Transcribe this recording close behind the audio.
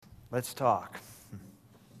Let's talk.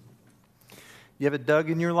 You have a Doug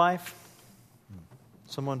in your life?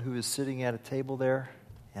 Someone who is sitting at a table there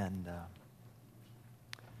and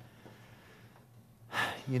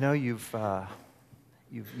you've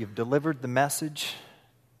delivered the message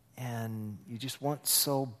and you just want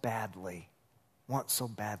so badly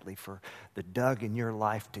for the Doug in your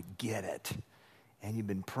life to get it. And you've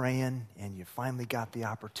been praying and you finally got the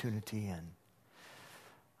opportunity and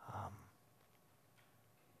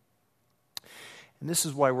this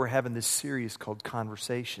is why we're having this series called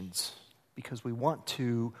Conversations, because we want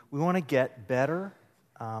to get better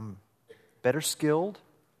skilled.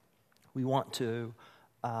 We want to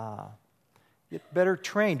get better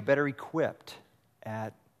trained, better equipped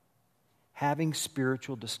at having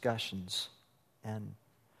spiritual discussions. And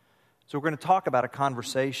so we're going to talk about a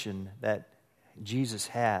conversation that Jesus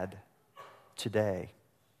had today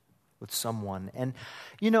with someone. And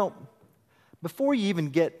before you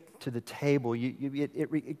even get to the table,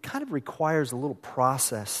 it kind of requires a little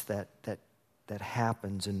process that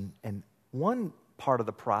happens. And one part of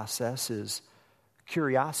the process is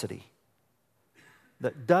curiosity.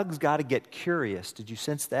 That Doug's got to get curious. Did you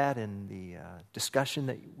sense that in the discussion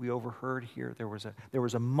that we overheard here? There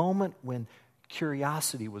was a moment when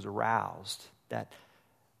curiosity was aroused, that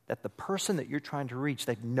the person that you're trying to reach,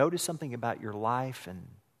 they've noticed something about your life,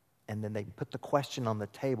 and then they put the question on the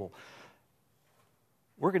table.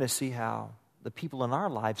 We're going to see how the people in our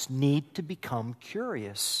lives need to become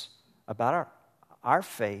curious about our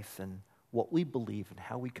faith and what we believe and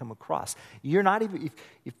how we come across. You're not even,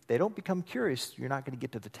 if they don't become curious, you're not going to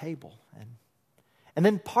get to the table. And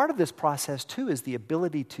then part of this process too is the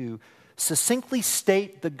ability to succinctly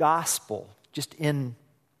state the gospel just in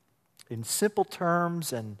simple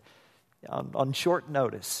terms and on short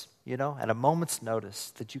notice, at a moment's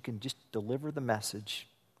notice, that you can just deliver the message.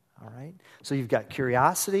 All right? So you've got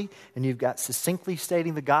curiosity, and you've got succinctly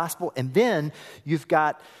stating the gospel, and then you've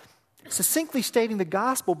got succinctly stating the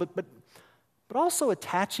gospel, but also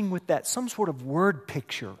attaching with that some sort of word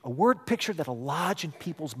picture, a word picture that'll lodge in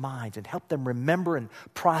people's minds and help them remember and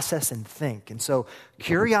process and think. And so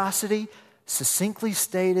curiosity, succinctly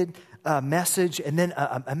stated message, and then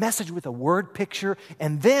a message with a word picture,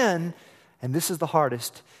 and then, and this is the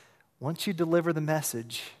hardest, once you deliver the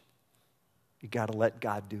message, you got to let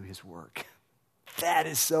God do His work. That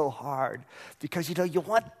is so hard because you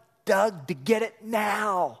want Doug to get it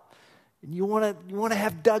now, and you want to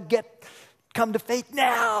have Doug come to faith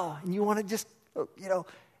now, and you want to just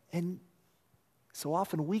and so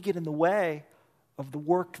often we get in the way of the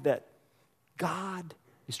work that God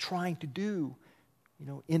is trying to do,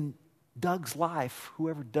 in Doug's life,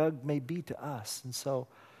 whoever Doug may be to us. And so,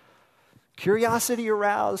 curiosity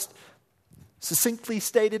aroused, succinctly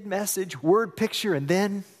stated message, word picture, and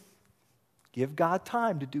then give God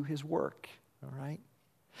time to do His work. All right?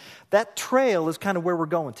 That trail is kind of where we're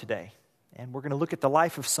going today. And we're going to look at the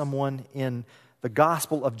life of someone in the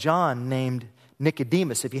Gospel of John named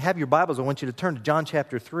Nicodemus. If you have your Bibles, I want you to turn to John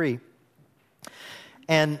chapter 3.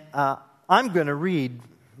 And I'm going to read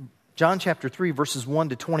John chapter 3, verses 1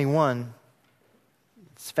 to 21.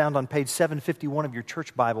 It's found on page 751 of your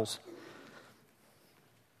church Bibles.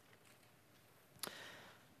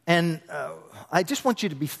 And I just want you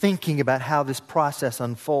to be thinking about how this process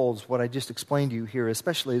unfolds, what I just explained to you here,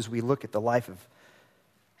 especially as we look at the life of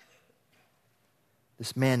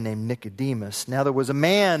this man named Nicodemus. Now there was a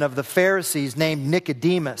man of the Pharisees named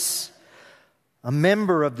Nicodemus, a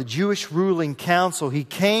member of the Jewish ruling council. He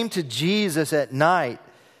came to Jesus at night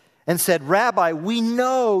and said, "Rabbi, we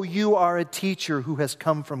know you are a teacher who has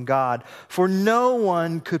come from God, for no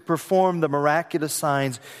one could perform the miraculous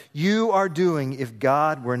signs you are doing if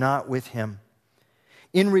God were not with him."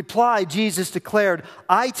 In reply, Jesus declared,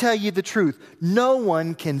 "I tell you the truth, no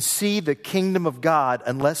one can see the kingdom of God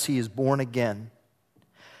unless he is born again."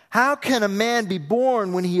 "How can a man be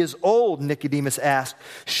born when he is old?" Nicodemus asked.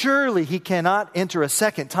 "Surely he cannot enter a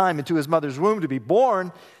second time into his mother's womb to be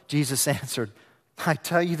born." Jesus answered, "I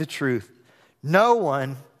tell you the truth, no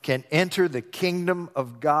one can enter the kingdom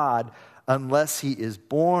of God unless he is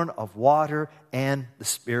born of water and the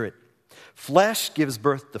Spirit. Flesh gives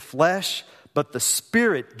birth to flesh, but the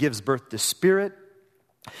Spirit gives birth to spirit.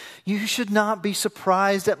 You should not be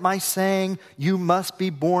surprised at my saying, 'You must be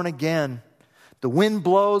born again.' The wind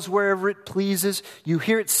blows wherever it pleases. You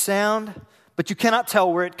hear its sound, but you cannot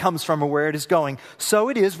tell where it comes from or where it is going. So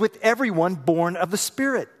it is with everyone born of the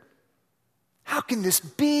Spirit." "How can this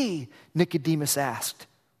be?" Nicodemus asked.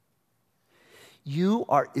 "You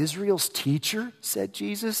are Israel's teacher," said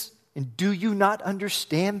Jesus, "and do you not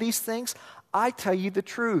understand these things? I tell you the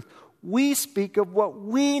truth. We speak of what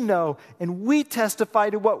we know, and we testify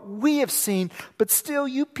to what we have seen, but still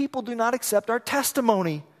you people do not accept our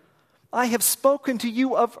testimony. I have spoken to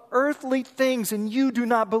you of earthly things, and you do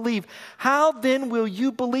not believe. How then will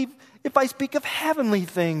you believe if I speak of heavenly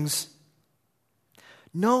things?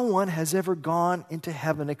 No one has ever gone into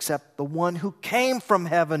heaven except the one who came from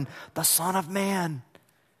heaven, the Son of Man.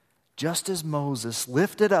 Just as Moses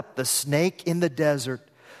lifted up the snake in the desert,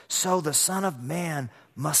 so the Son of Man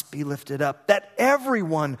must be lifted up, that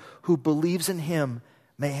everyone who believes in him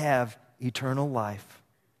may have eternal life.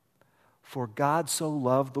 For God so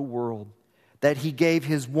loved the world that he gave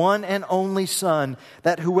his one and only Son,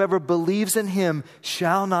 that whoever believes in him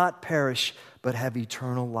shall not perish, but have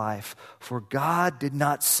eternal life. For God did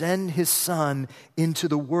not send his Son into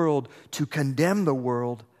the world to condemn the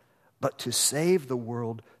world, but to save the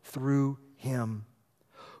world through him.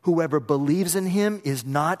 Whoever believes in him is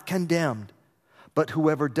not condemned, but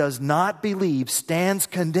whoever does not believe stands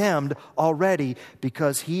condemned already,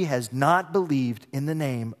 because he has not believed in the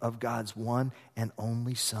name of God's one and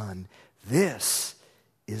only Son. This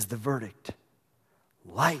is the verdict.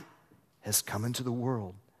 Light has come into the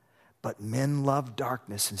world, but men love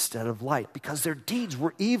darkness instead of light, because their deeds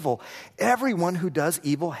were evil. Everyone who does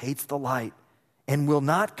evil hates the light and will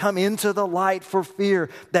not come into the light for fear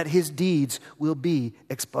that his deeds will be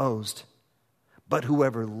exposed. But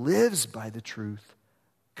whoever lives by the truth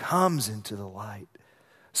comes into the light,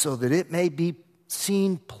 so that it may be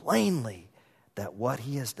seen plainly that what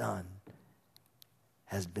he has done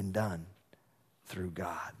has been done through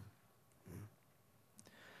God.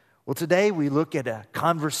 Well, today we look at a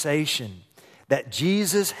conversation that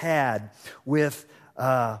Jesus had with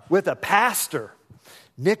a pastor,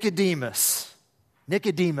 Nicodemus.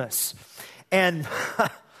 And,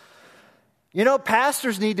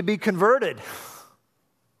 pastors need to be converted.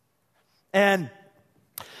 And,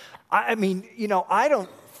 I don't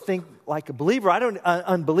think like a believer.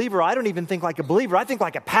 Unbeliever. I don't even think like a believer. I think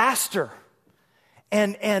like a pastor.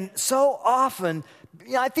 And so often,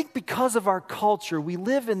 I think because of our culture, we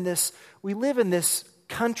live in this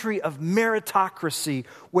country of meritocracy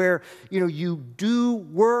where, you do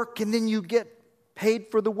work and then you get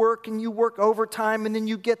paid for the work, and you work overtime and then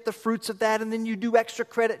you get the fruits of that, and then you do extra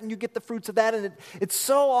credit and you get the fruits of that. And it's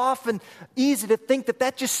so often easy to think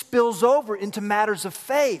that just spills over into matters of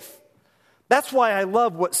faith. That's why I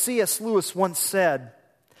love what C.S. Lewis once said.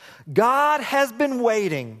 God has been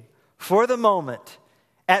waiting for the moment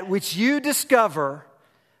at which you discover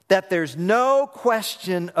that there's no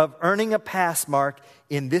question of earning a pass mark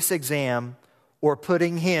in this exam or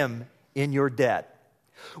putting him in your debt.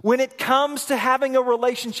 When it comes to having a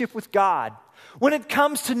relationship with God, when it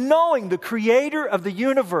comes to knowing the creator of the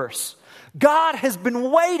universe, God has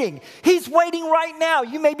been waiting. He's waiting right now.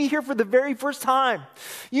 You may be here for the very first time.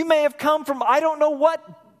 You may have come from I don't know what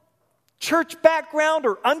church background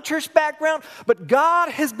or unchurched background, but God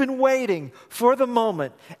has been waiting for the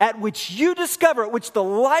moment at which you discover, at which the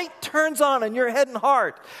light turns on in your head and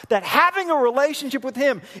heart, that having a relationship with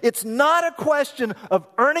him, it's not a question of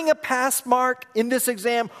earning a pass mark in this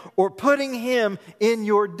exam or putting him in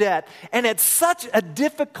your debt. And it's such a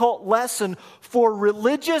difficult lesson for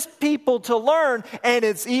religious people to learn, and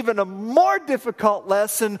it's even a more difficult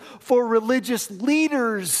lesson for religious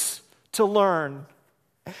leaders to learn.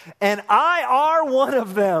 And I are one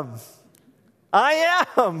of them. I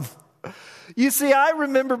am. You see, I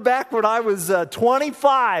remember back when I was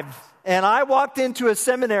 25 and I walked into a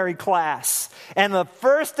seminary class. And the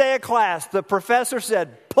first day of class, the professor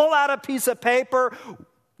said, pull out a piece of paper.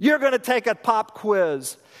 You're going to take a pop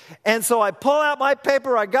quiz. And so I pull out my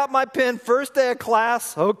paper. I got my pen. First day of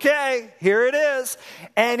class. Okay, here it is.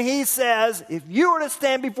 And he says, if you were to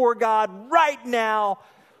stand before God right now,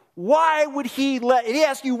 why would he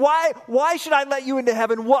asked you, why should I let you into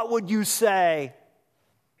heaven? What would you say?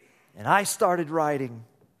 And I started writing.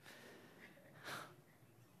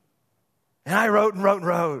 And I wrote and wrote and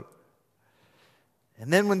wrote.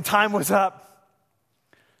 And then when time was up,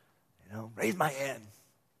 raised my hand.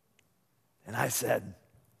 And I said,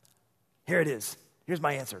 here it is. Here's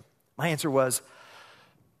my answer. My answer was,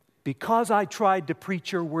 because I tried to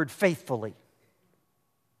preach your word faithfully.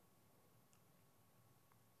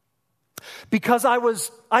 Because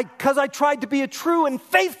I tried to be a true and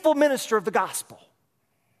faithful minister of the gospel.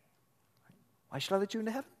 Why should I let you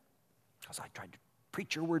into heaven? Because I tried to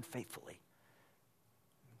preach your word faithfully.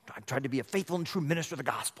 I tried to be a faithful and true minister of the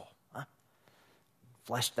gospel.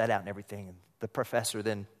 Fleshed that out and everything. And the professor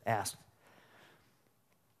then asked,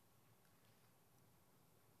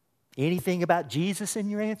 anything about Jesus in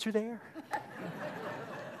your answer there?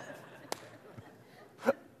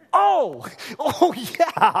 oh,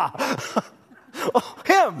 yeah. Oh,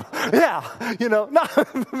 him, yeah. No,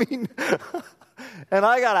 I mean, and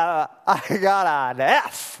I got an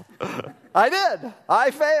F. I did.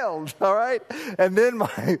 I failed, all right? And then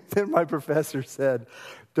my professor said,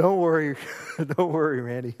 don't worry,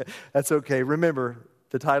 Randy. That's okay. Remember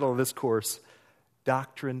the title of this course,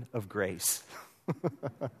 Doctrine of Grace.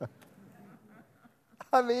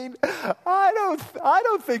 I mean, I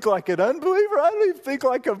don't think like an unbeliever. I don't even think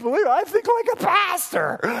like a believer. I think like a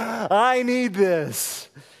pastor. I need this.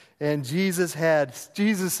 And Jesus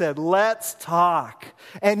said, let's talk.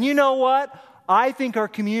 And you know what? I think our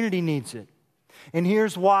community needs it. And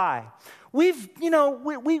here's why. We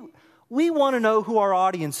want to know who our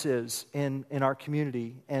audience is in our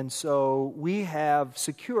community. And so we have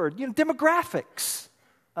secured, demographics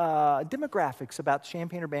about the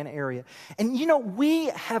Champaign-Urbana area. And we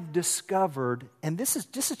have discovered, and this is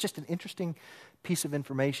just an interesting piece of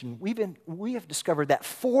information. We have discovered that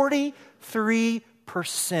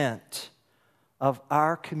 43% of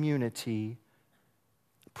our community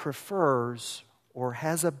prefers or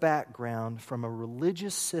has a background from a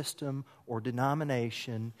religious system or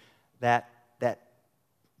denomination that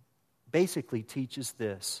basically teaches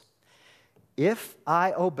this: if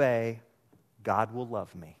I obey, God will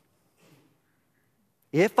love me.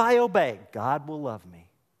 If I obey, God will love me.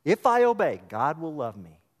 If I obey, God will love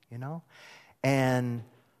me. And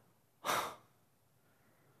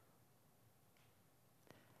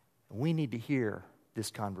we need to hear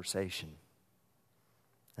this conversation.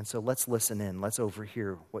 And so let's listen in. Let's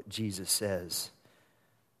overhear what Jesus says.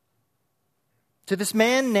 To this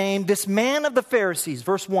man of the Pharisees,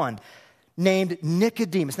 verse 1, named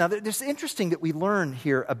Nicodemus. Now, it's interesting that we learn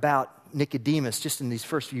here about Nicodemus just in these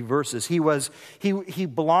first few verses. He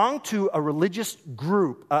belonged to a religious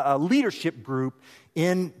group, a leadership group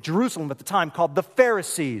in Jerusalem at the time called the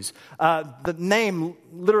Pharisees. The name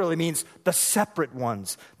literally means the separate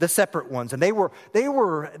ones. And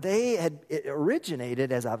they had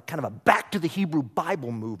originated as a kind of a back to the Hebrew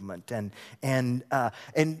Bible movement. And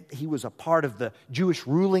he was a part of the Jewish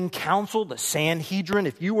ruling council, the Sanhedrin.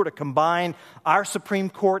 If you were to combine our Supreme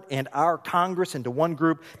Court and our Congress into one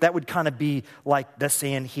group, that would kind of be like the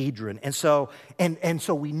Sanhedrin. And so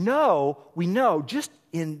we know just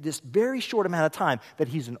in this very short amount of time that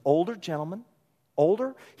he's an older gentleman,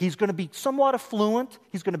 he's going to be somewhat affluent,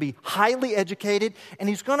 he's going to be highly educated, and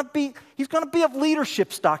he's going to be of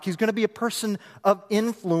leadership stock. He's going to be a person of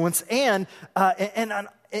influence, and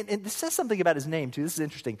this says something about his name too. This is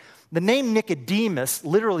interesting. The name Nicodemus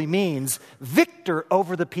literally means victor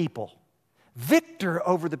over the people. Victor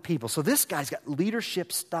over the people. So this guy's got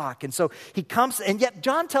leadership stock. And so he comes, and yet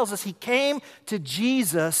John tells us he came to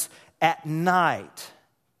Jesus at night.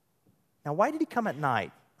 Now, why did he come at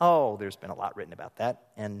night? Oh, there's been a lot written about that.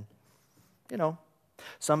 And,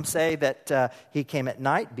 some say that he came at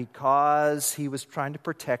night because he was trying to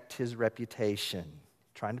protect his reputation,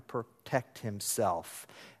 trying to protect himself.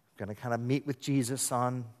 Going to kind of meet with Jesus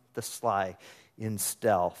on the sly in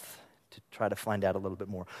stealth to try to find out a little bit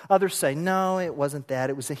more. Others say, no, it wasn't that.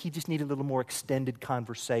 It was that he just needed a little more extended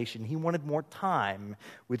conversation. He wanted more time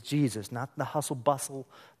with Jesus, not the hustle and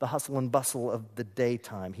bustle of the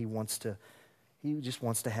daytime. He just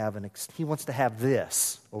wants to have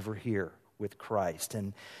this over here with Christ.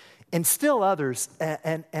 And still others,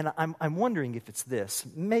 and I'm wondering if it's this.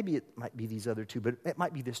 Maybe it might be these other two, but it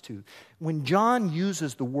might be this too. When John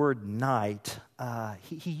uses the word night,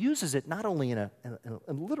 he uses it not only in a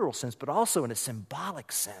literal sense, but also in a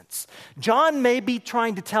symbolic sense. John may be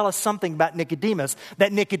trying to tell us something about Nicodemus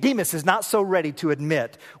that Nicodemus is not so ready to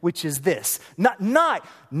admit, which is this.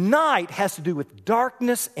 Night has to do with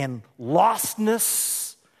darkness and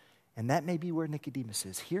lostness. And that may be where Nicodemus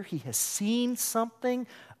is. Here he has seen something,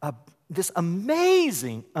 this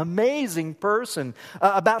amazing person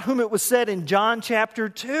about whom it was said in John chapter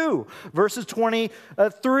 2, verses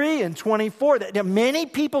 23 and 24, that many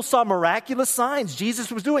people saw miraculous signs Jesus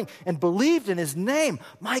was doing and believed in his name.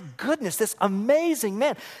 My goodness, this amazing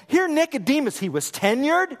man. Here Nicodemus, he was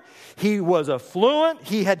tenured, he was affluent,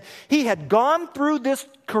 he had gone through this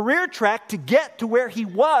career track to get to where he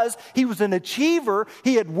was. He was an achiever.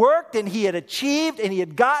 He had worked and he had achieved and he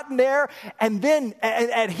had gotten there. And then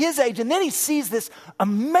at his age, and then he sees this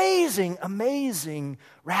amazing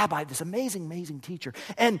rabbi, this amazing teacher.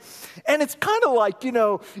 And it's kind of like,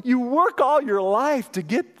 you work all your life to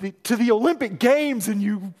get to the Olympic Games and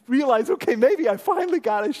you realize, okay, maybe I finally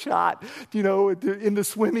got a shot, in the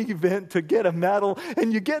swimming event to get a medal.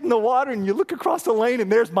 And you get in the water and you look across the lane and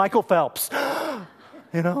there's Michael Phelps.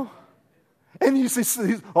 And you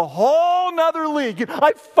see a whole nother league.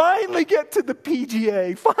 I finally get to the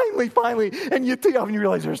PGA. Finally. And you tee off and you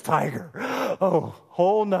realize there's Tiger. Oh,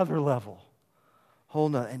 whole nother level.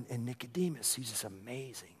 And Nicodemus, he's this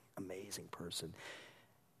amazing person.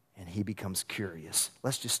 And he becomes curious.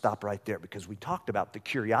 Let's just stop right there because we talked about the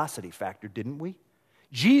curiosity factor, didn't we?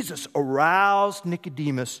 Jesus aroused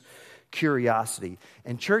Nicodemus' curiosity.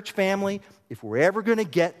 And church family, if we're ever going to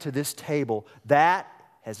get to this table, that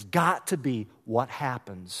has got to be what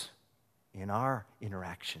happens in our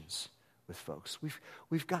interactions with folks.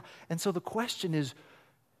 We've got, and so the question is,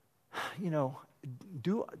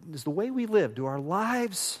 does the way we live, do our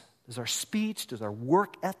lives, does our speech, does our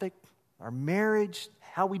work ethic, our marriage,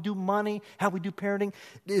 how we do money, how we do parenting,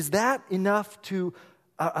 is that enough to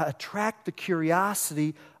attract the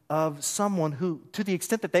curiosity of someone who, to the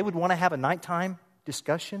extent that they would want to have a nighttime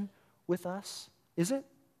discussion with us? Is it?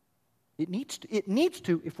 It needs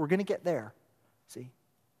to if we're going to get there. See?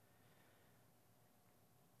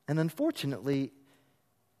 And unfortunately,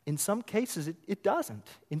 in some cases, it doesn't.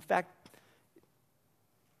 In fact,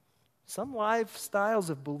 some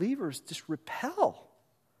lifestyles of believers just repel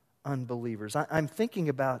unbelievers. I'm thinking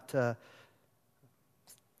about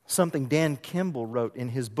something Dan Kimball wrote in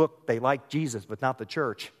his book, They Like Jesus, But Not the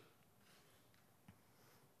Church.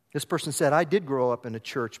 This person said, I did grow up in a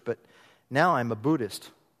church, but now I'm a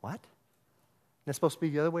Buddhist. What? Isn't that supposed to be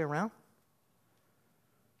the other way around?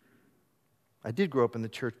 I did grow up in the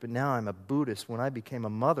church, but now I'm a Buddhist. When I became a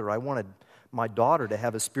mother, I wanted my daughter to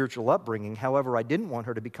have a spiritual upbringing. However, I didn't want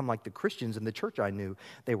her to become like the Christians in the church I knew.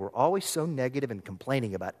 They were always so negative and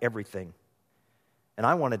complaining about everything. And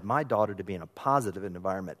I wanted my daughter to be in a positive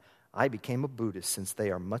environment. I became a Buddhist since they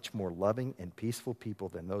are much more loving and peaceful people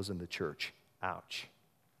than those in the church. Ouch.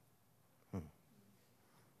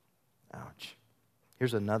 Ouch.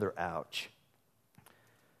 Here's another ouch.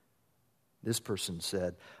 This person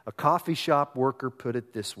said, a coffee shop worker put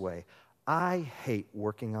it this way, I hate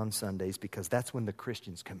working on Sundays because that's when the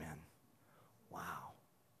Christians come in. Wow.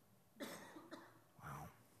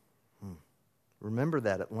 Remember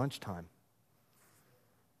that at lunchtime.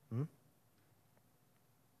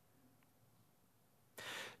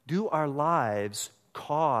 Do our lives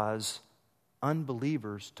cause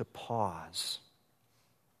unbelievers to pause?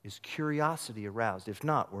 Is curiosity aroused? If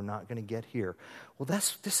not, we're not going to get here. Well,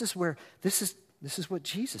 this is what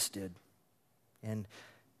Jesus did. And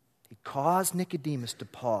he caused Nicodemus to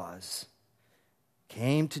pause.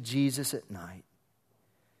 Came to Jesus at night.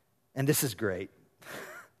 And this is great.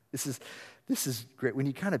 This is great. When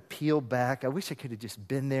you kind of peel back, I wish I could have just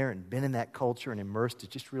been there and been in that culture and immersed to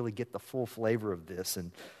just really get the full flavor of this.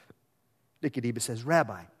 And Nicodemus says,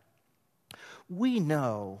 Rabbi, we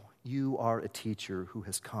know you are a teacher who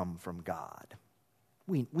has come from God.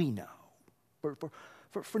 We know.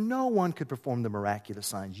 For no one could perform the miraculous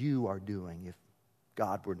signs you are doing if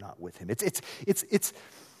God were not with him. It's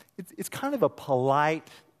kind of a polite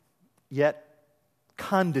yet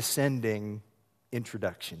condescending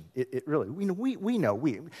introduction. It really, we know.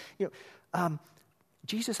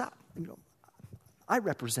 Jesus, I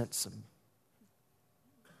represent some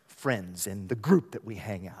friends in the group that we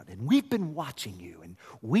hang out in. We've been watching you, and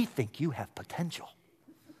we think you have potential.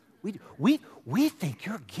 We think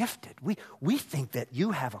you're gifted. We think that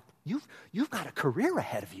you've got a career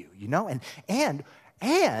ahead of you,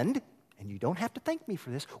 and you don't have to thank me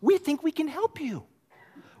for this. We think we can help you.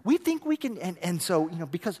 We think we can, and so,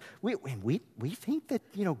 because we think that,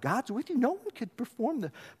 God's with you. No one could perform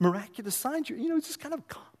the miraculous signs. It's just kind of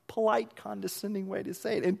polite, condescending way to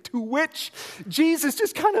say it. And to which Jesus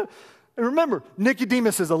just kind of, remember,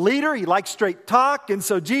 Nicodemus is a leader. He likes straight talk. And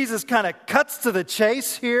so Jesus kind of cuts to the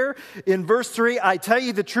chase here in verse 3. I tell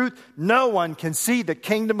you the truth, no one can see the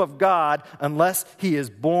kingdom of God unless he is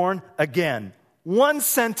born again. One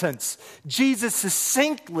sentence, Jesus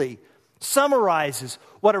succinctly summarizes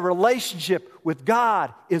what a relationship with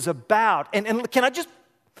God is about. And can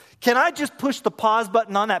I just push the pause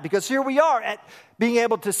button on that? Because here we are at being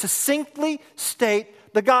able to succinctly state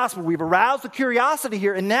the gospel. We've aroused the curiosity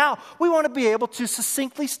here, and now we want to be able to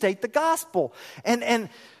succinctly state the gospel. And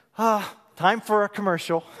time for a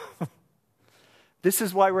commercial. This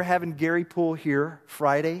is why we're having Gary Poole here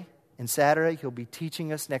Friday and Saturday. He'll be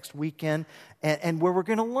teaching us next weekend, and where we're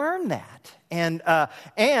going to learn that. And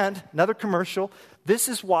another commercial. This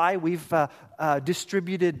is why we've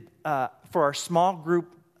distributed for our small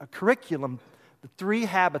group curriculum the 3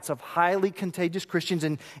 habits of highly contagious Christians,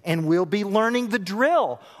 and we'll be learning the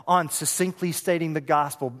drill on succinctly stating the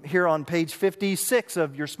gospel here on page 56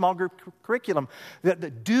 of your small group curriculum. The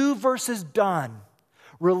do versus done.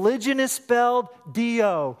 Religion is spelled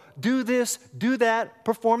D-O. Do this, do that,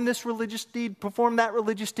 perform this religious deed, perform that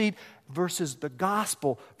religious deed, versus the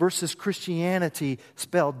gospel, versus Christianity,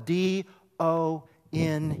 spelled D-O-N-E.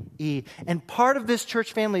 And part of this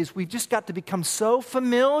church family is we've just got to become so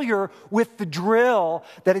familiar with the drill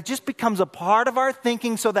that it just becomes a part of our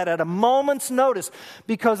thinking, so that at a moment's notice,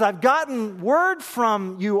 because I've gotten word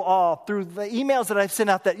from you all through the emails that I've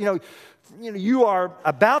sent out that, you are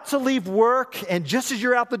about to leave work, and just as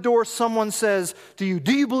you're out the door, someone says to you,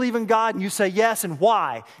 "Do you believe in God?" And you say, "Yes," and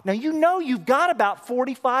why? Now, you've got about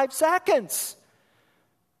 45 seconds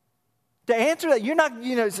to answer that. You're not,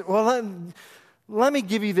 well, let me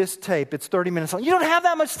give you this tape. It's 30 minutes long. You don't have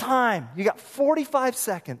that much time. You got 45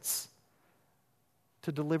 seconds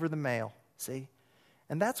to deliver the mail, see?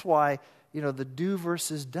 And that's why, the do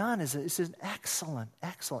versus done is an excellent.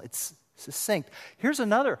 It's succinct. Here's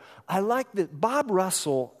another. I like that Bob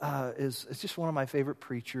Russell is just one of my favorite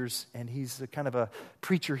preachers, and he's a kind of a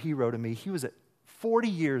preacher hero to me. He was at 40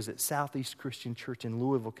 years at Southeast Christian Church in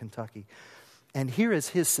Louisville, Kentucky. And here is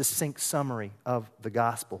his succinct summary of the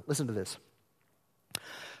gospel. Listen to this.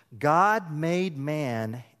 God made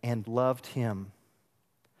man and loved him,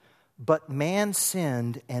 but man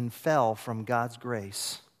sinned and fell from God's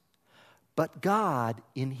grace. But God,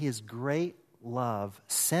 in his great love,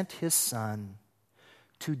 sent his Son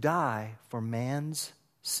to die for man's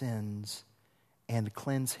sins and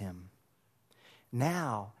cleanse him.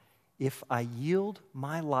 Now, if I yield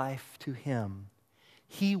my life to him,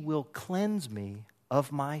 he will cleanse me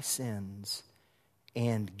of my sins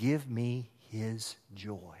and give me his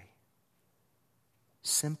joy.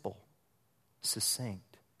 Simple,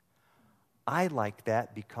 succinct. I like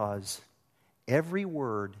that because every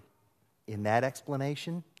word in that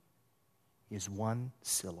explanation is one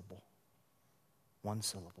syllable. One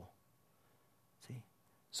syllable. See?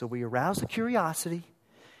 So we arouse the curiosity.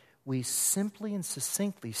 We simply and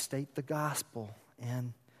succinctly state the gospel.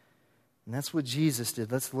 And that's what Jesus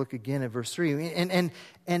did. Let's look again at verse 3. And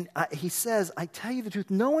he says, I tell you the truth,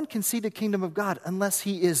 no one can see the kingdom of God unless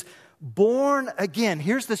he is born again.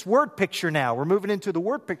 Here's this word picture now. We're moving into the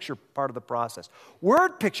word picture part of the process.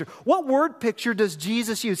 Word picture. What word picture does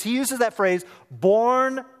Jesus use? He uses that phrase,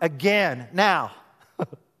 born again. Now,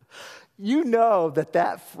 you know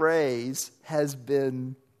that phrase has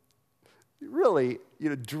been really,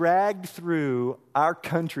 dragged through our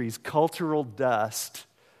country's cultural dust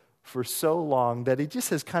for so long that it just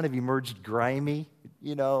has kind of emerged grimy,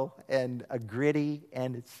 and gritty.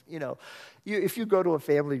 And it's, if you go to a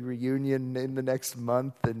family reunion in the next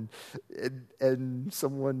month and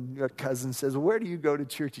someone, a cousin says, "Where do you go to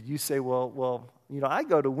church?" And you say, well, I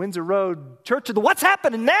go to Windsor Road Church of the What's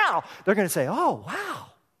Happening Now? They're going to say, "Oh, wow,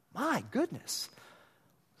 my goodness,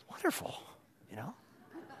 it's wonderful,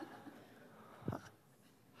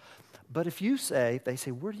 But if they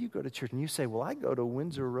say, "Where do you go to church?" And you say, "Well, I go to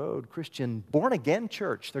Windsor Road Christian Born Again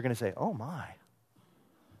Church," they're going to say, "Oh, my.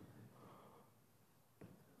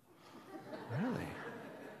 Really?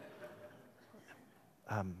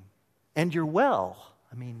 And you're well.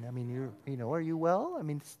 I mean, you're, are you well? I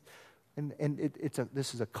mean,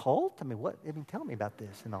 this is a cult? I mean, what? I mean, tell me about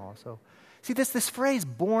this and all." So, see, this phrase,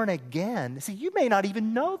 born again, see, you may not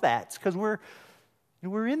even know that because we're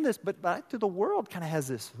in this, but back to the world kind of has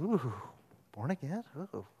this, ooh, born again?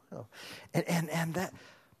 Ooh. And that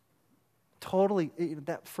totally,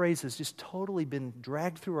 that phrase has just totally been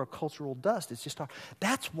dragged through our cultural dust. It's just,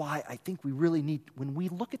 that's why I think we really need, when we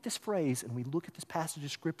look at this phrase and we look at this passage of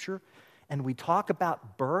Scripture and we talk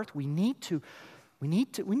about birth, we need to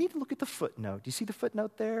look at the footnote. Do you see the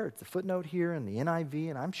footnote there? It's the footnote here in the NIV,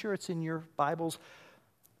 and I'm sure it's in your Bibles.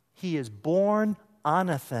 He is born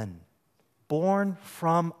anathen. Born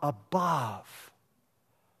from above.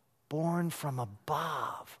 Born from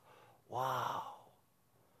above. Wow.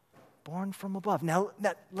 Born from above. Now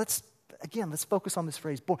let's focus on this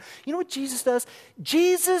phrase, born. You know what Jesus does?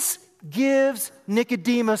 Jesus gives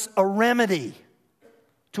Nicodemus a remedy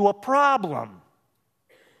to a problem.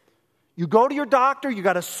 You go to your doctor, you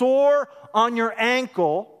got a sore on your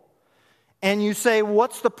ankle, and you say,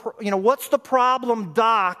 what's the problem,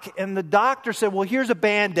 doc? And the doctor said, "Well, here's a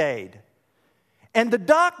Band-Aid." And the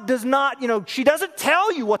doc does not, she doesn't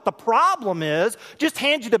tell you what the problem is, just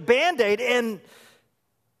hands you the Band-Aid,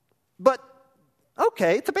 but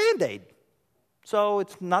okay, it's a Band-Aid. So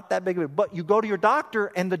it's not that big of a, but you go to your doctor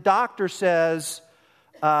and the doctor says,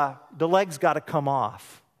 the leg's got to come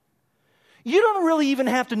off. You don't really even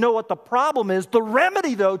have to know what the problem is. The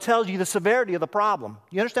remedy, though, tells you the severity of the problem.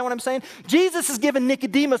 You understand what I'm saying? Jesus has given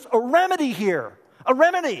Nicodemus a remedy here. A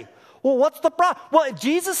remedy. Well, what's the problem? Well,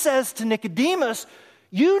 Jesus says to Nicodemus,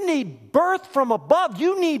 You need birth from above.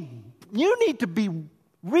 You need to be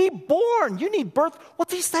reborn. You need birth.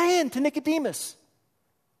 What's he saying to Nicodemus?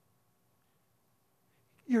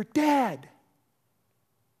 You're dead.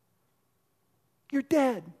 You're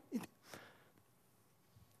dead.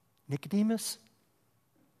 Nicodemus,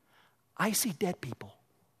 I see dead people.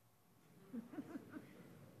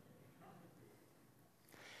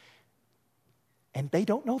 And they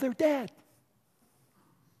don't know they're dead.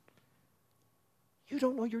 You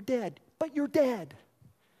don't know you're dead, but you're dead.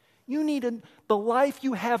 You need the life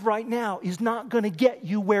you have right now is not going to get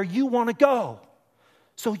you where you want to go.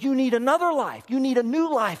 So you need another life. You need a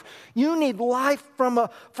new life. You need life from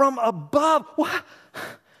above. What?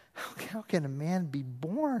 How can a man be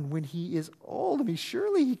born when he is old? I mean,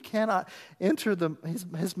 surely he cannot enter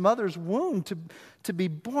his mother's womb to be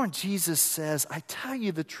born. Jesus says, I tell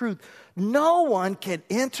you the truth, no one can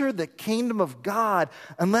enter the kingdom of God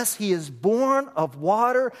unless he is born of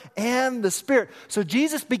water and the Spirit. So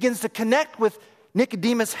Jesus begins to connect with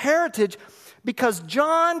Nicodemus' heritage because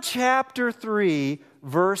John chapter 3,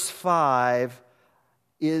 verse 5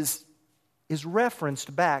 is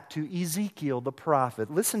referenced back to Ezekiel the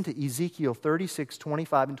prophet. Listen to Ezekiel 36,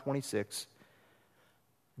 25 and 26.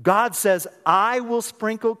 God says, I will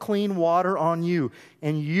sprinkle clean water on you,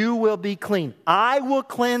 and you will be clean. I will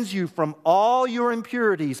cleanse you from all your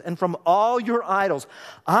impurities and from all your idols.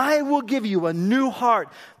 I will give you a new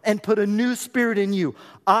heart and put a new spirit in you.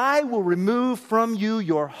 I will remove from you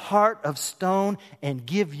your heart of stone and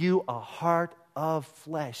give you a heart of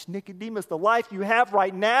flesh. Nicodemus, the life you have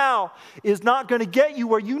right now is not going to get you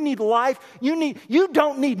where you need life. You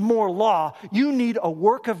don't need more law. You need a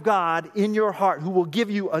work of God in your heart who will give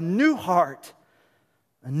you a new heart,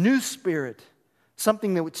 a new spirit,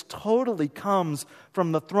 something that which totally comes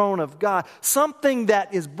from the throne of God, something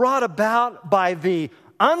that is brought about by the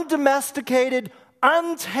undomesticated,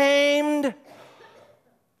 untamed,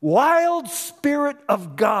 wild Spirit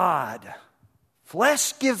of God.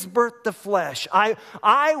 Flesh gives birth to flesh.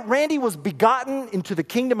 Randy was begotten into the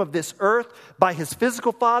kingdom of this earth by his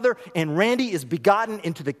physical father, and Randy is begotten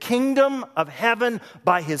into the kingdom of heaven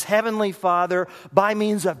by his heavenly Father by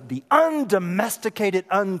means of the undomesticated,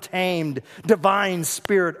 untamed, divine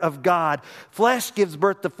Spirit of God. Flesh gives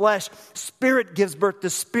birth to flesh. Spirit gives birth to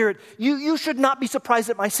spirit. You should not be surprised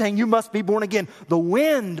at my saying you must be born again. The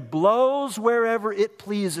wind blows wherever it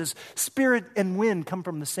pleases. Spirit and wind come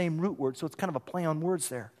from the same root word, so it's kind of a play on words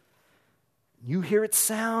there. You hear its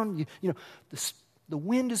sound. The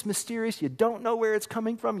wind is mysterious. You don't know where it's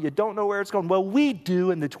coming from. You don't know where it's going. Well, we do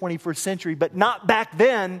in the 21st century, but not back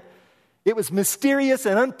then. It was mysterious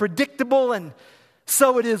and unpredictable, and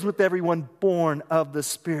so it is with everyone born of the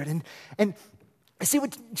Spirit. And I see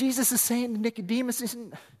what Jesus is saying to Nicodemus.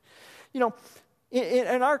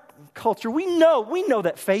 In our culture, we know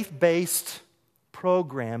that faith-based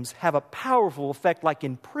programs have a powerful effect, like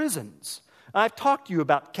in prisons. I've talked to you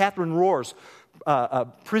about Catherine Rohr's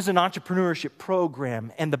prison entrepreneurship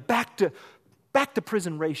program, and the back to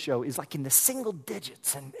prison ratio is like in the single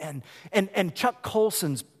digits. And Chuck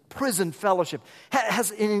Colson's prison fellowship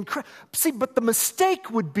has an incredible. See, but the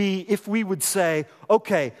mistake would be if we would say,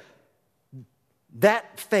 okay,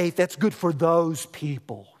 that faith, that's good for those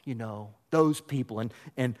people, those people,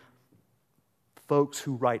 and folks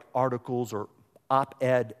who write articles or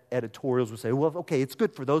op-ed editorials would say, well, okay, it's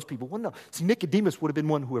good for those people. Well, no. See, Nicodemus would have been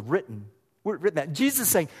one who would have written that. Jesus is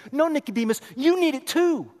saying, no, Nicodemus, you need it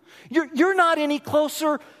too. You're not any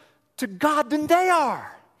closer to God than they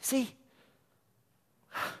are. See?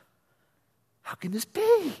 How can this be?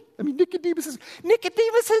 I mean, Nicodemus had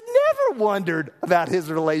never wondered about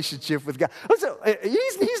his relationship with God.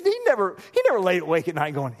 He never laid awake at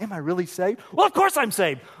night going, am I really saved? Well, of course I'm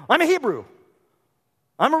saved. I'm a Hebrew.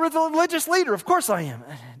 I'm a religious leader. Of course I am.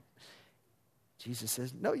 Jesus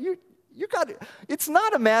says, no, you got it. It's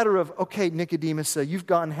not a matter of, okay, Nicodemus, you've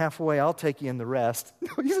gone halfway. I'll take you in the rest.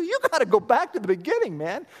 No, you got to go back to the beginning,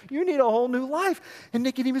 man. You need a whole new life. And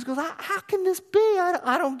Nicodemus goes, how can this be?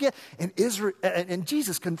 I don't get. And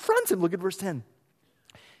Jesus confronts him. Look at verse 10.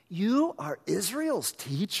 You are Israel's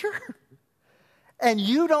teacher? And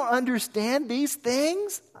you don't understand these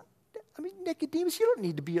things? I mean, Nicodemus, you don't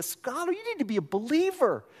need to be a scholar. You need to be a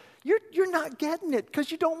believer. You're not getting it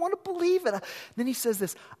because you don't want to believe it. Then he says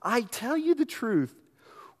this, I tell you the truth.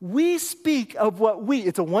 We speak of what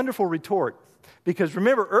it's a wonderful retort. Because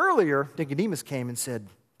remember earlier, Nicodemus came and said,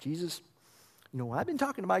 Jesus, I've been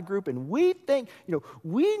talking to my group and we think,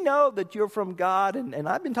 we know that you're from God. And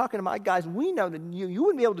I've been talking to my guys and we know that you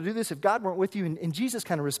wouldn't be able to do this if God weren't with you. And Jesus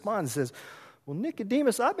kind of responds and says, well,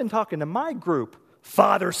 Nicodemus, I've been talking to my group.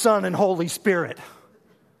 Father, Son, and Holy Spirit.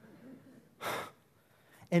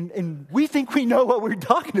 And we think we know what we're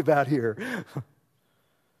talking about here.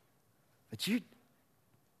 But you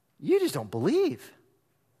just don't believe.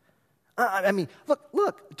 I mean,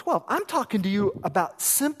 look, 12. I'm talking to you about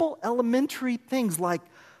simple elementary things like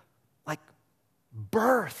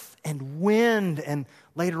birth and wind and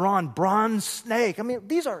later on bronze snake. I mean,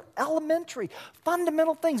 these are elementary,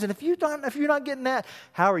 fundamental things. And if you're not getting that,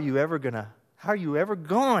 how are you ever going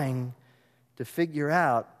to figure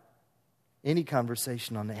out any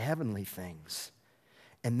conversation on the heavenly things?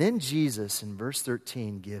 And then Jesus in verse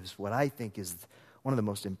 13 gives what I think is one of the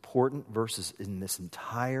most important verses in this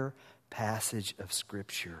entire passage of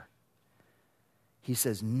Scripture. He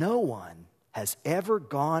says, no one has ever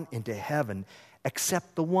gone into heaven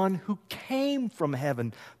except the one who came from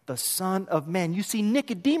heaven, the Son of Man. You see,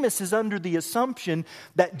 Nicodemus is under the assumption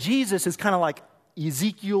that Jesus is kind of like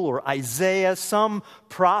Ezekiel or Isaiah, some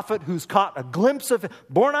prophet who's caught a glimpse of,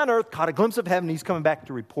 born on earth, caught a glimpse of heaven, he's coming back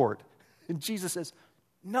to report. And Jesus says,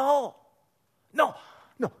 no,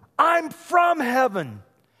 I'm from heaven.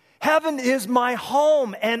 Heaven is my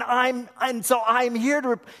home, and so I'm here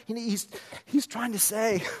to. He's trying to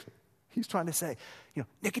say,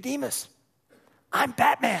 Nicodemus, I'm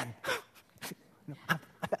Batman.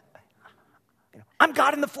 I'm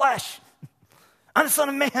God in the flesh. I'm the Son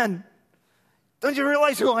of Man. Don't you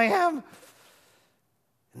realize who I am?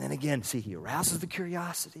 And then again, see, he arouses the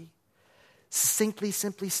curiosity, simply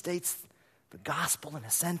states the gospel in a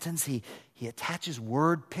sentence. He attaches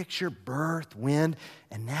word picture, birth, wind,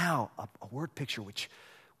 and now a word picture which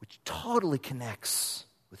totally connects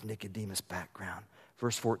with Nicodemus' background.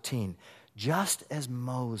 Verse 14, just as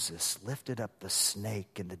Moses lifted up the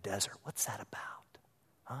snake in the desert. What's that about?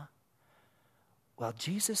 Huh? Well,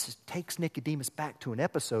 Jesus takes Nicodemus back to an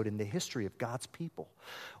episode in the history of God's people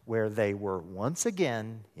where they were once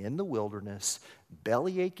again in the wilderness,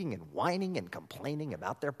 belly aching and whining and complaining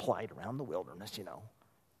about their plight around the wilderness,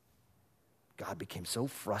 God became so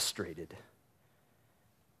frustrated.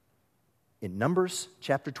 In Numbers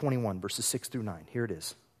chapter 21, verses 6 through 9, here it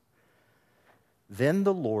is. Then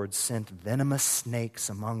the Lord sent venomous snakes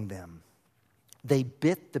among them. They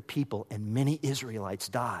bit the people, and many Israelites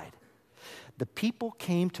died. The people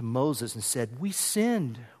came to Moses and said, we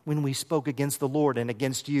sinned when we spoke against the Lord and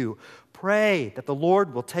against you. Pray that the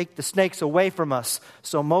Lord will take the snakes away from us.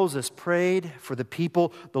 So Moses prayed for the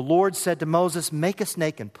people. The Lord said to Moses, make a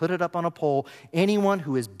snake and put it up on a pole. Anyone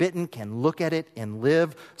who is bitten can look at it and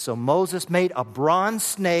live. So Moses made a bronze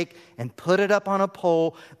snake and put it up on a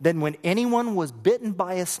pole. Then when anyone was bitten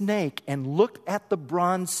by a snake and looked at the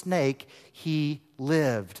bronze snake, he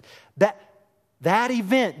lived. That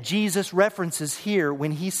event Jesus references here when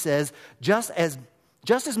he says, just as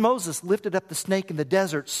Moses lifted up the snake in the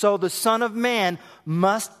desert, so the Son of Man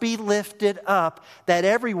must be lifted up, that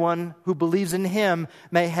everyone who believes in him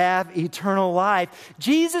may have eternal life.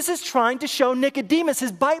 Jesus is trying to show Nicodemus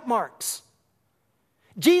his bite marks.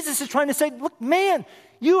 Jesus is trying to say, look, man,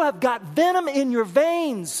 you have got venom in your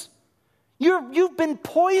veins. You've been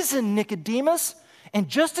poisoned, Nicodemus. And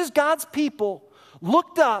just as God's people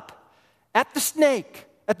looked up at the snake,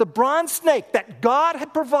 at the bronze snake that God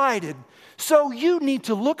had provided, so you need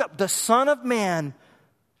to look up. The Son of Man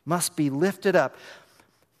must be lifted up.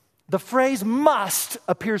 The phrase must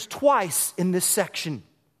appears twice in this section.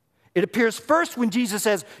 It appears first when Jesus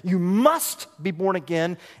says, you must be born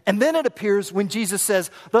again. And then it appears when Jesus says,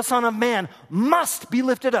 the Son of Man must be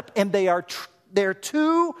lifted up. And they're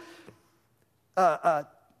two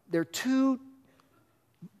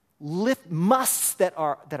musts that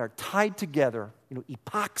are tied together.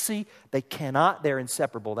 Epoxy, they're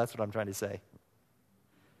inseparable. That's what I'm trying to say.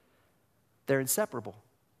 They're inseparable.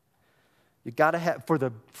 You got to have, for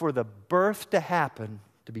the birth to happen,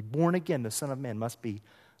 to be born again, the Son of Man must be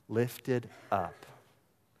lifted up.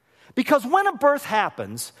 Because when a birth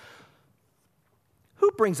happens,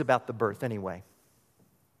 who brings about the birth anyway?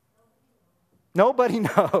 Nobody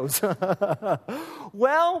knows.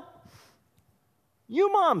 Well,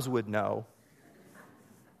 you moms would know.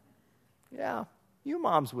 Yeah, you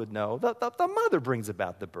moms would know. The mother brings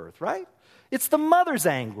about the birth, right? It's the mother's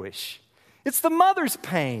anguish. It's the mother's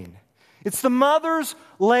pain. It's the mother's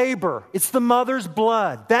labor. It's the mother's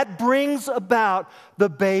blood. That brings about the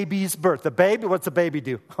baby's birth. The baby, what's the baby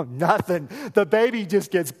do? Oh, nothing. The baby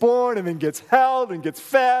just gets born and then gets held and gets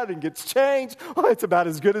fed and gets changed. Oh, it's about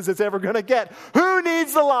as good as it's ever going to get. Who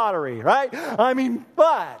needs the lottery, right?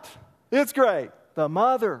 But it's great. The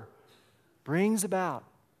mother brings about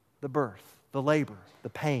the birth, the labor, the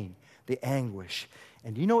pain, the anguish.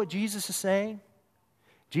 And do you know what Jesus is saying?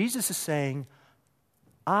 Jesus is saying,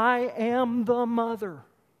 I am the mother.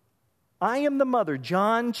 I am the mother.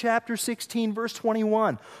 John chapter 16, verse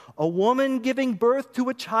 21. A woman giving birth to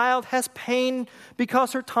a child has pain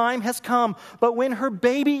because her time has come. But when her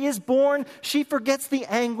baby is born, she forgets the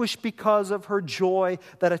anguish because of her joy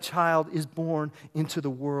that a child is born into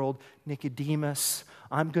the world. Nicodemus,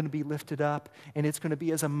 I'm going to be lifted up, and it's going to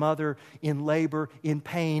be as a mother in labor, in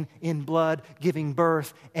pain, in blood, giving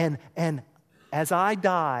birth. And as I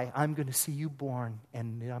die, I'm going to see you born,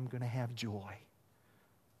 and I'm going to have joy.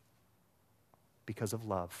 Because of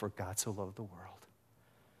love, for God so loved the world.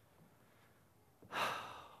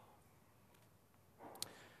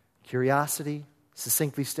 Curiosity,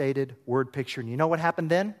 succinctly stated, word picture. And you know what happened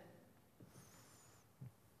then?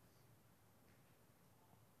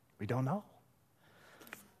 We don't know.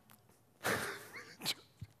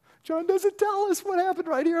 John doesn't tell us what happened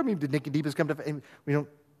right here. I mean, did Nicodemus come to... We don't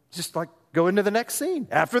just like go into the next scene.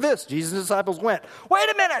 After this, Jesus' disciples went, wait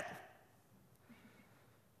a minute!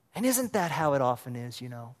 And isn't that how it often is, you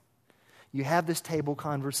know? You have this table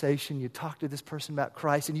conversation, you talk to this person about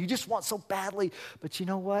Christ, and you just want so badly, but you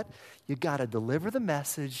know what? You got to deliver the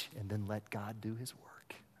message and then let God do His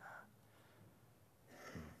work.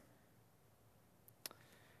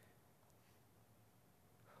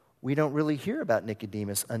 We don't really hear about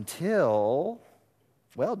Nicodemus until,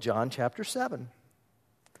 well, John chapter 7.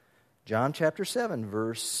 John chapter 7,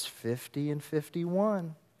 verse 50 and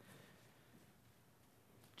 51.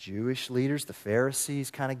 Jewish leaders, the Pharisees,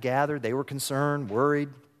 kind of gathered. They were concerned, worried.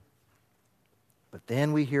 But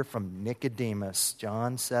then we hear from Nicodemus,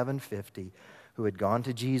 John 7:50, who had gone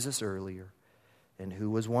to Jesus earlier and who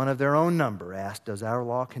was one of their own number, asked, does our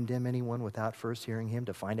law condemn anyone without first hearing him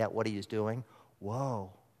to find out what he is doing?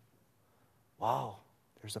 Whoa.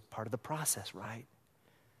 There's a part of the process, right?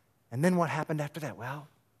 And then what happened after that? Well,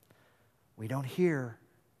 we don't hear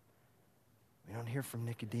from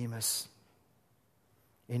Nicodemus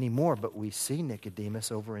anymore, but we see Nicodemus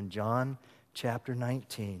over in John chapter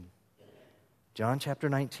 19. John chapter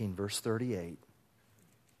 19, verse 38.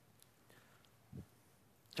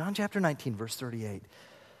 John chapter 19, verse 38.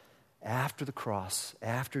 After the cross,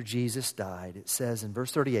 after Jesus died, it says in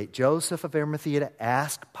verse 38, Joseph of Arimathea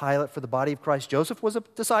asked Pilate for the body of Christ. Joseph was a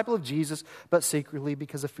disciple of Jesus, but secretly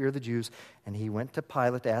because of fear of the Jews. And he went to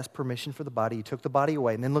Pilate to ask permission for the body. He took the body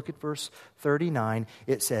away. And then look at verse 39.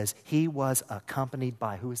 It says, he was accompanied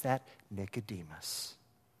by, who is that? Nicodemus.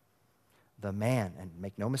 The man, and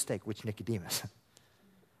make no mistake, which Nicodemus?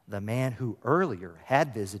 The man who earlier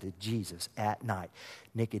had visited Jesus at night.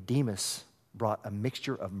 Nicodemus brought a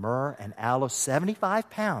mixture of myrrh and aloes, 75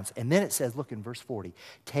 pounds. And then it says, look in verse 40,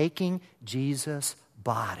 taking Jesus'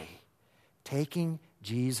 body,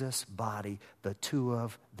 the two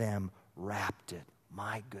of them wrapped it.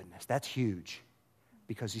 My goodness, that's huge.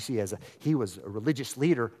 Because you see, he was a religious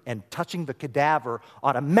leader, and touching the cadaver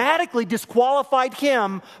automatically disqualified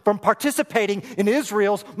him from participating in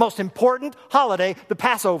Israel's most important holiday, the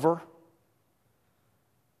Passover.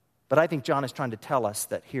 But I think John is trying to tell us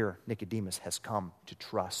that here Nicodemus has come to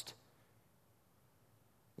trust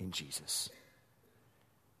in Jesus.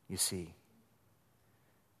 You see,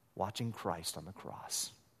 watching Christ on the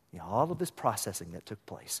cross, all of this processing that took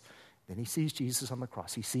place. Then he sees Jesus on the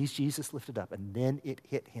cross. He sees Jesus lifted up, and then it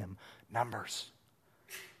hit him. Numbers.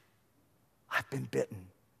 I've been bitten.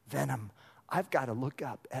 Venom. I've got to look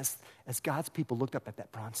up. As God's people looked up at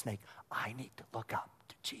that bronze snake, I need to look up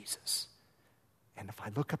to Jesus. And if I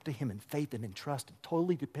look up to him in faith and in trust and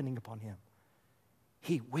totally depending upon him,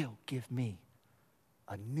 he will give me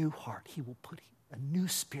a new heart. He will put a new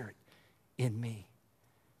spirit in me.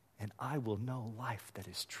 And I will know life that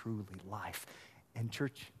is truly life. And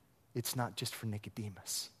church, it's not just for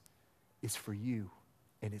Nicodemus. It's for you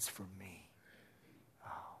and it's for me.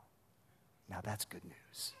 Oh, now that's good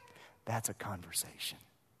news. That's a conversation.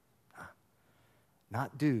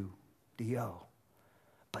 Not do, D-O,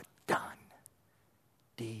 but done.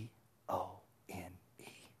 D